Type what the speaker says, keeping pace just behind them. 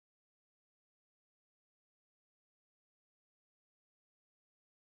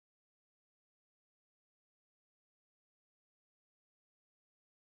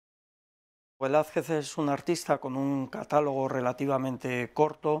Velázquez es un artista con un catálogo relativamente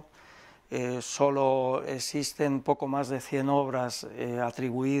corto, solo existen poco más de 100 obras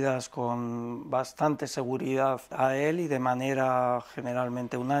atribuidas con bastante seguridad a él y de manera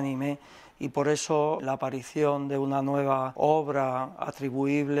generalmente unánime, y por eso la aparición de una nueva obra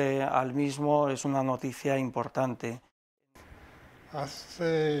atribuible al mismo es una noticia importante.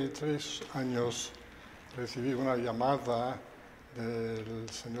 Hace 3 años recibí una llamada del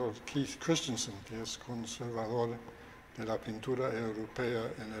señor Keith Christensen, que es conservador de la pintura europea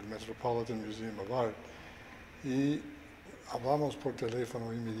en el Metropolitan Museum of Art, y hablamos por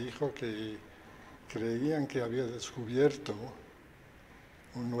teléfono y me dijo que creían que había descubierto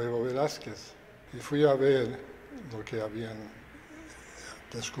un nuevo Velázquez, y fui a ver lo que habían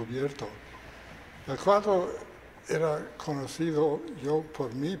descubierto. El cuadro era conocido yo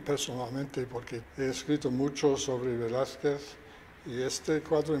por mí personalmente porque he escrito mucho sobre Velázquez, y este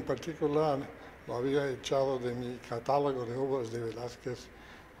cuadro en particular lo había echado de mi catálogo de obras de Velázquez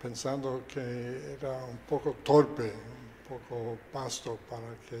pensando que era un poco torpe, un poco vasto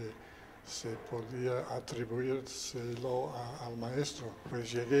para que se podía atribuírselo al maestro.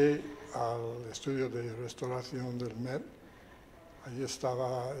 Pues llegué al estudio de restauración del Met. Allí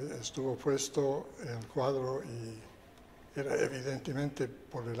estuvo puesto el cuadro y era evidentemente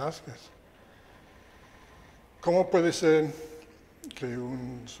por Velázquez. ¿Cómo puede ser que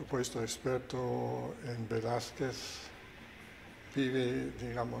un supuesto experto en Velázquez vive,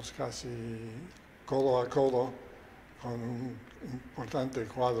 digamos, casi codo a codo con un importante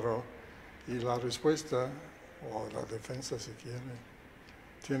cuadro? Y la respuesta, o la defensa si quiere,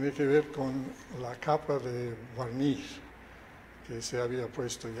 tiene que ver con la capa de barniz que se había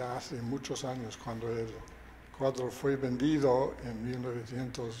puesto ya hace muchos años, cuando el cuadro fue vendido en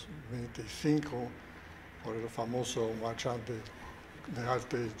 1925 por el famoso marchante de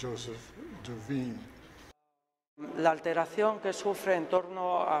arte Joseph Duveen. La alteración que sufre en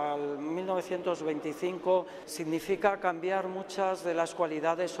torno al 1925 significa cambiar muchas de las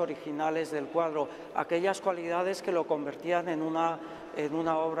cualidades originales del cuadro, aquellas cualidades que lo convertían en una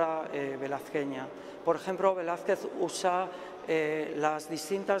obra velazqueña. Por ejemplo, Velázquez usa las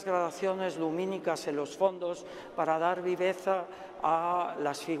distintas gradaciones lumínicas en los fondos para dar viveza a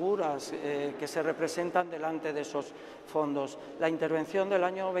las figuras que se representan delante de esos fondos. La intervención del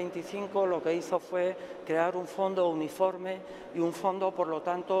año 25 lo que hizo fue crear un fondo uniforme y un fondo, por lo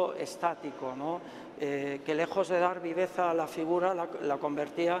tanto, estático, ¿no? Que lejos de dar viveza a la figura la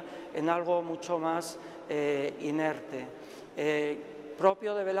convertía en algo mucho más inerte.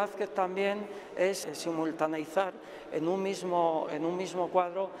 Propio de Velázquez también es simultaneizar en un mismo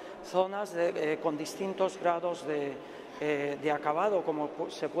cuadro zonas con distintos grados de acabado, como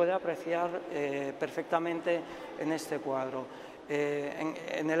se puede apreciar perfectamente en este cuadro.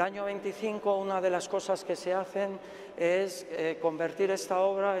 En el año 25 una de las cosas que se hacen es convertir esta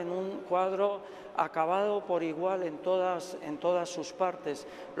obra en un cuadro acabado por igual en todas sus partes,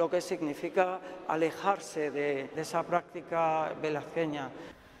 lo que significa alejarse de esa práctica velazqueña.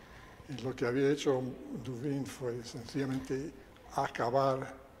 Y lo que había hecho Duveen fue sencillamente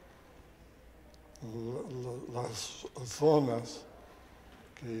acabar las zonas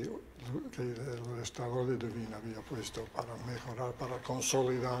que el restaurador de Duveen había puesto para mejorar, para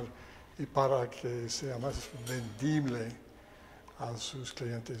consolidar y para que sea más vendible a sus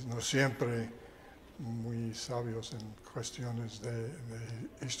clientes, no siempre muy sabios en cuestiones de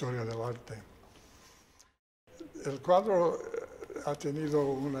historia del arte. El cuadro ha tenido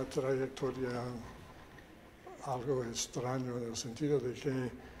una trayectoria algo extraño en el sentido de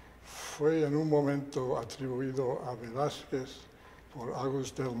que fue en un momento atribuido a Velázquez por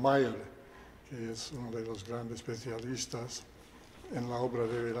August del Mayer, que es uno de los grandes especialistas en la obra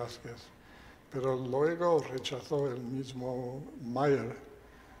de Velázquez. Pero luego rechazó el mismo Mayer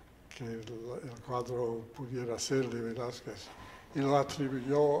que el cuadro pudiera ser de Velázquez y lo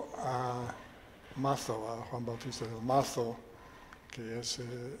atribuyó a Mazo, a Juan Bautista del Mazo, que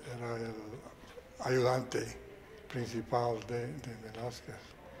era el ayudante principal de Velázquez.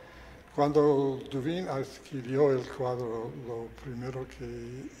 Cuando Duveen adquirió el cuadro, lo primero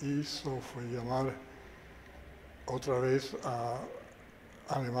que hizo fue llamar otra vez a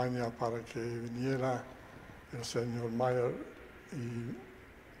Alemania para que viniera el señor Mayer y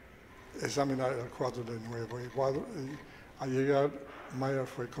examinar el cuadro de nuevo. Y al llegar, Mayer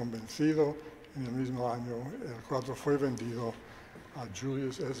fue convencido. En el mismo año el cuadro fue vendido a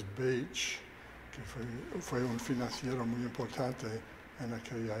Julius S. Bache, que fue un financiero muy importante en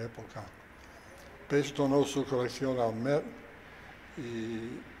aquella época. Bache donó su colección al Met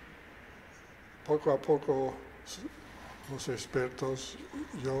y poco a poco los expertos,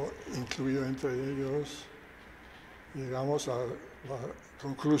 yo incluido entre ellos, llegamos a la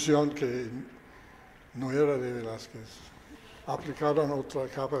conclusión que no era de Velázquez. Aplicaron otra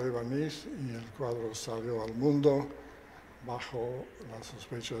capa de barniz y el cuadro salió al mundo bajo la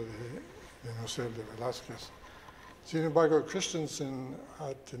sospecha de no ser de Velázquez. Sin embargo, Christensen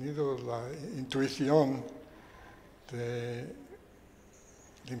ha tenido la intuición de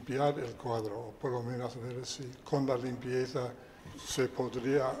limpiar el cuadro, o por lo menos ver si con la limpieza se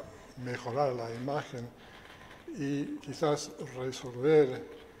podría mejorar la imagen y quizás resolver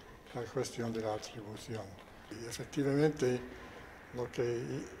la cuestión de la atribución. Y efectivamente, lo que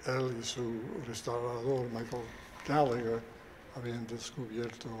él y su restaurador, Michael Gallagher, habían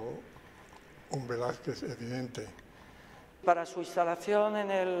descubierto un Velázquez evidente. Para su instalación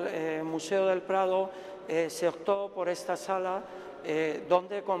en el Museo del Prado se optó por esta sala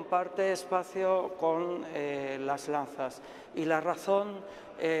donde comparte espacio con las lanzas. Y la razón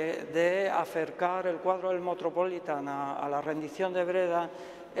de acercar el cuadro del Metropolitan a la rendición de Breda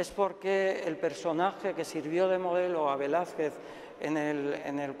es porque el personaje que sirvió de modelo a Velázquez en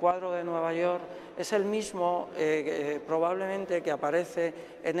el cuadro de Nueva York es el mismo probablemente que aparece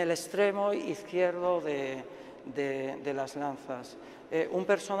en el extremo izquierdo de las lanzas. Un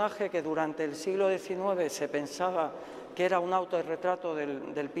personaje que durante el siglo XIX se pensaba que era un autorretrato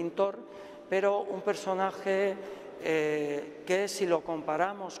del pintor, pero un personaje que si lo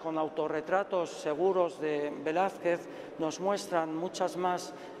comparamos con autorretratos seguros de Velázquez nos muestran muchas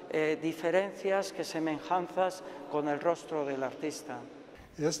más diferencias que semejanzas con el rostro del artista.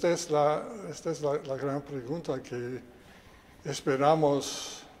 Y esta es la gran pregunta que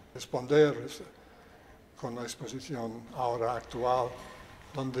esperamos responder con la exposición ahora actual,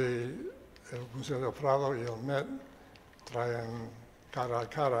 donde el Museo del Prado y el Met traen cara a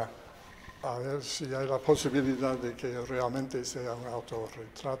cara a ver si hay la posibilidad de que realmente sea un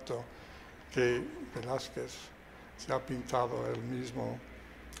autorretrato que Velázquez se ha pintado él mismo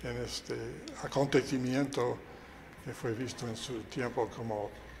en este acontecimiento que fue visto en su tiempo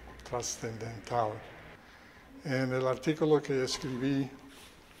como trascendental. En el artículo que escribí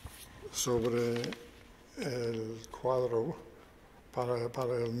sobre el cuadro para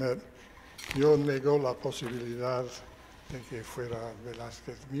el Met, yo nego la posibilidad de que fuera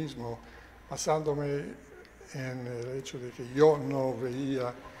Velázquez mismo, basándome en el hecho de que yo no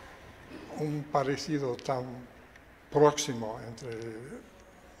veía un parecido tan próximo entre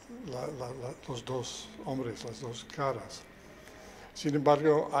los dos hombres, las dos caras. Sin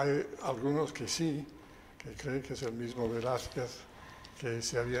embargo, hay algunos que sí, que creen que es el mismo Velázquez que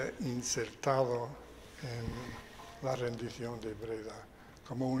se había insertado en la rendición de Breda,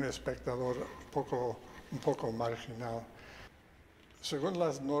 como un espectador un poco marginal. Según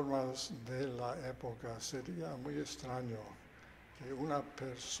las normas de la época, sería muy extraño que una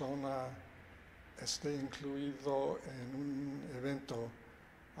persona esté incluido en un evento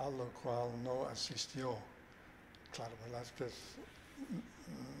a lo cual no asistió. Claro, Velázquez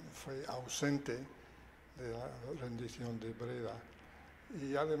fue ausente de la rendición de Breda.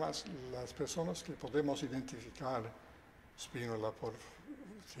 Y además, las personas que podemos identificar, Spínola, por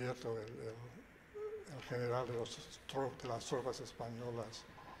cierto, el general de las tropas españolas,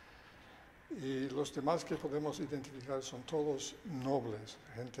 y los demás que podemos identificar son todos nobles,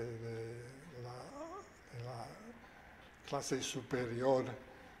 gente de la clase superior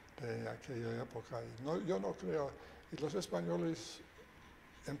de aquella época. Y yo no creo, y los españoles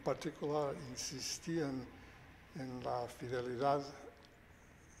en particular insistían en la fidelidad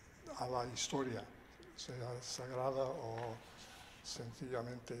a la historia, sea sagrada o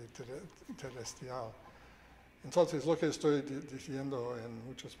sencillamente celestial. Entonces, lo que estoy diciendo en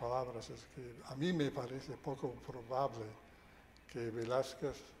muchas palabras es que a mí me parece poco probable que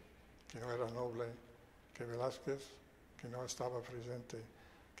Velázquez, que no era noble, que Velázquez, que no estaba presente,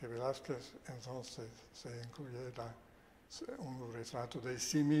 que Velázquez entonces se incluyera un retrato de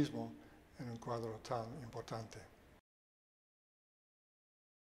sí mismo en un cuadro tan importante.